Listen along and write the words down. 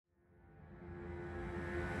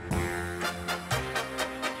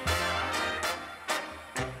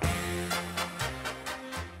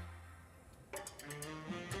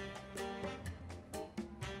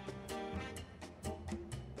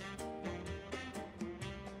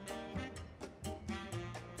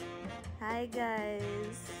Hi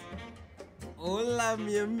guys. Hola,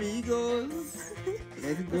 mi amigos.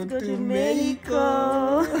 Let's go to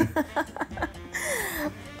Mexico. Mexico.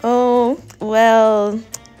 Oh, well,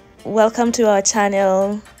 welcome to our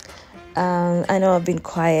channel. I know I've been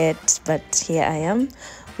quiet, but here I am.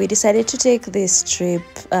 We decided to take this trip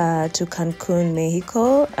to Cancun,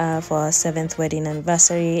 Mexico for our 7th wedding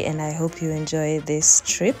anniversary, and I hope you enjoy this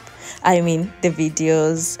trip. I mean, the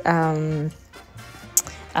videos.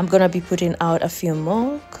 I'm gonna be putting out a few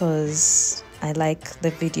more because I like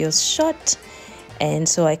the videos short, and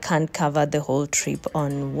so I can't cover the whole trip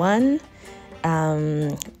on one.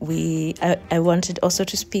 I wanted also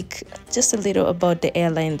to speak just a little about the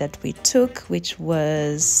airline that we took, which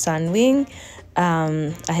was Sunwing.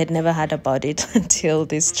 I had never heard about it until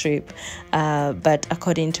this trip, but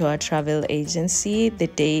according to our travel agency, the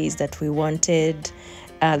days that we wanted,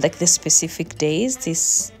 like the specific days,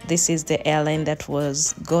 this is the airline that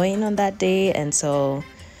was going on that day. And so,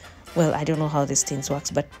 well, I don't know how these things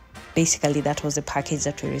works, but basically that was the package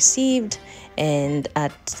that we received. And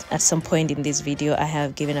at some point in this video I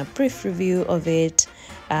have given a brief review of it,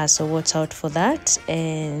 so watch out for that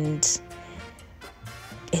and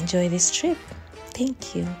enjoy this trip.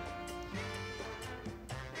 Thank you.